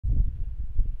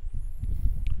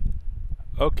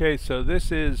Okay, so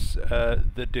this is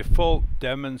the default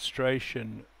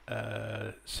demonstration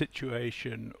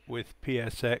situation with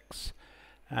PSX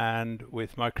and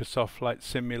with Microsoft Flight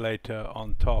Simulator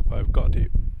on top. I've got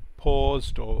it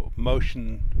paused or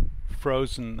motion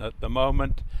frozen at the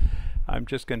moment. I'm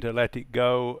just going to let it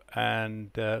go and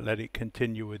let it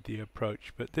continue with the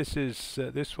approach. But this is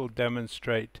this will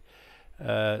demonstrate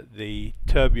the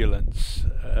turbulence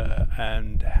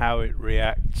and how it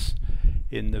reacts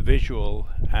in the visual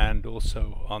and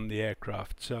also on the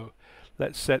aircraft. So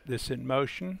let's set this in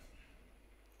motion.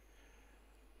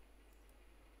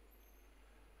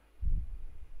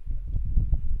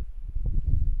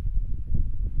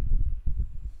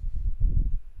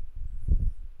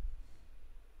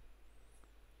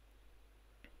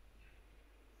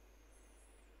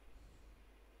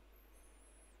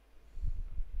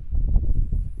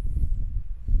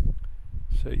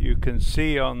 So you can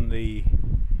see on the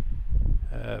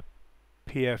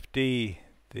PFD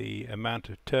the amount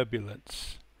of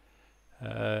turbulence,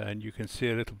 and you can see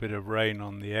a little bit of rain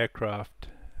on the aircraft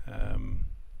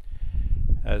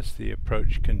as the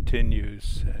approach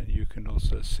continues. And you can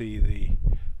also see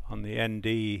on the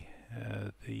ND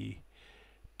the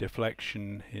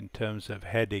deflection in terms of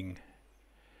heading,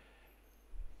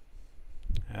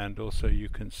 and also you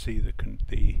can see the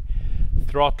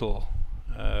throttle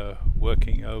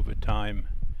working overtime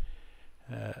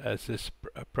as this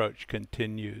approach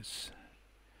continues.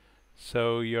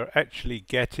 So you're actually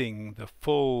getting the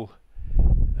full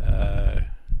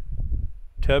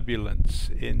turbulence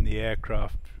in the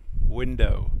aircraft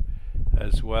window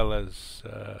as well as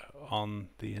on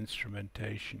the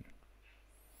instrumentation.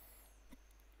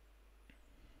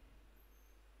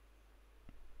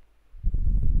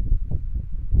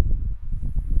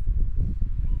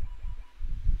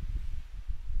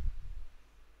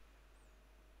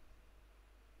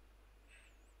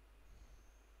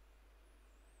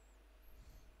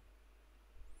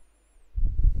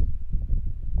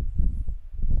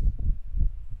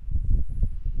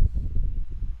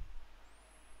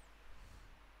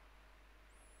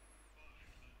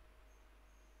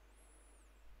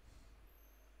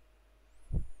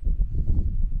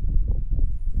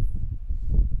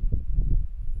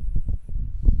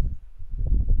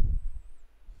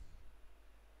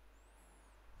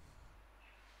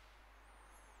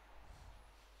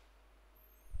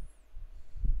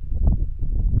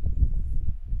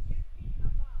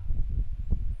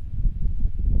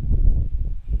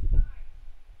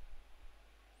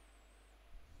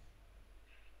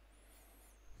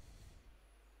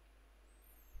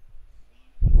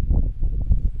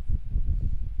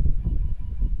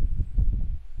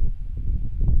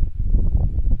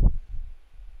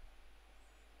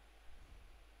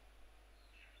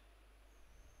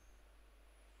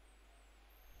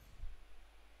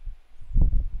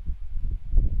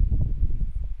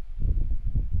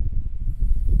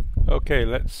 Okay,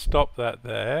 let's stop that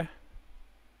there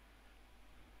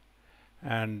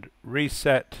and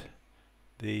reset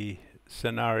the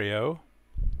scenario.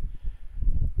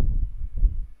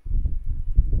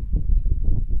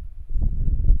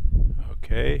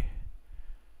 Okay,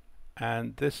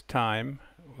 and this time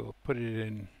we'll put it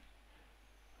in,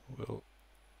 we'll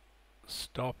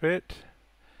stop it,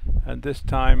 and this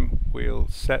time we'll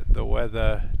set the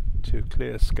weather to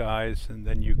clear skies, and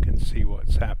then you can see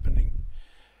what's happening.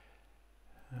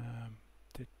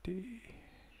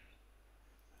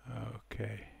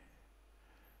 Okay,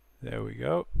 there we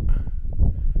go,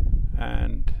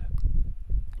 and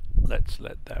let's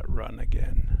let that run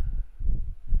again.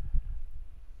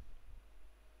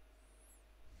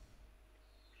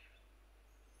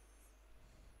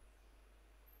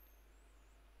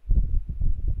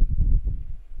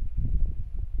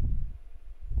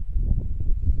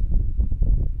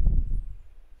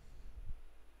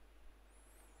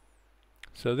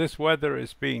 So this weather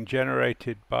is being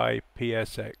generated by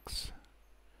PSX.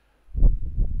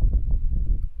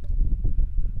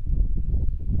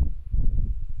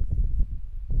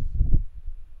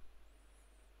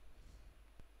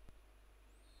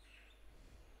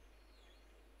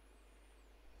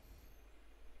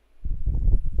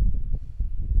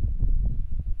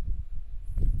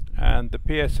 And the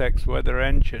PSX weather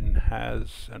engine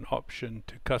has an option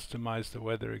to customize the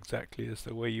weather exactly as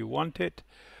the way you want it,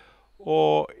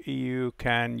 or you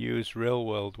can use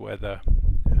real-world weather.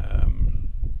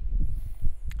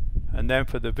 And then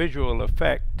for the visual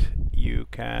effect, you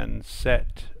can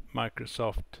set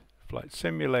Microsoft Flight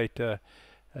Simulator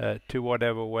to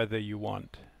whatever weather you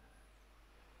want,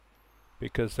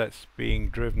 because that's being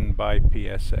driven by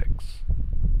PSX.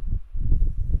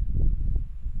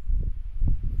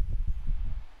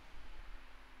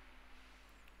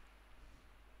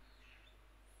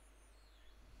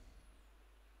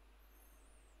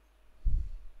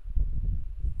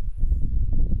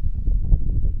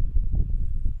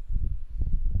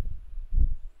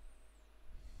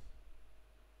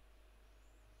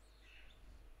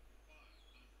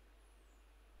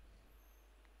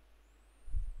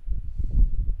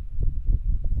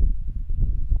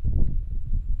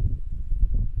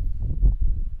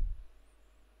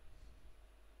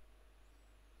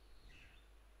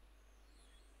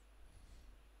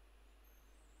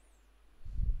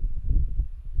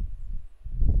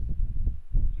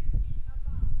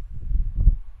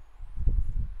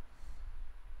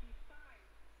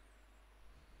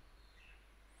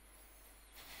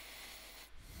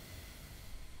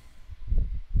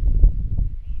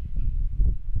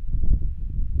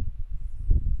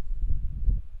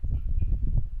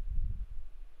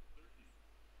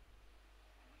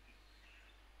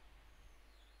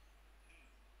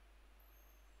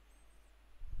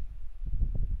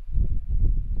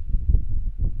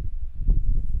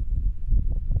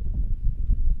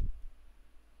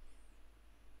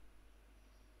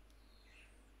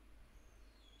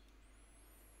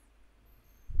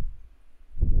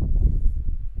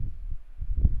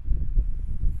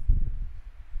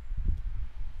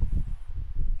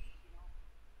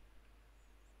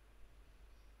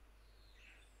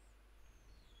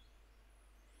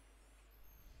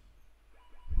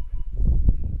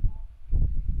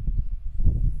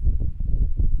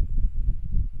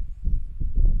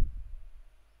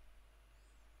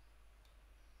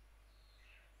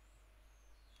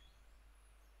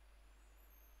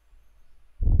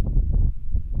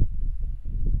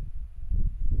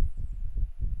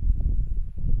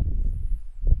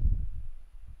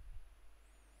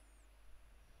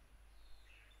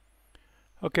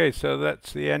 Okay, so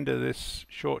that's the end of this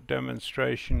short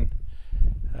demonstration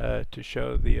to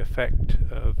show the effect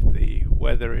of the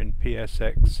weather in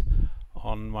PSX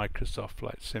on Microsoft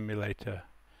Flight Simulator.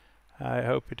 I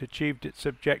hope it achieved its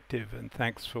objective, and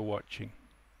thanks for watching.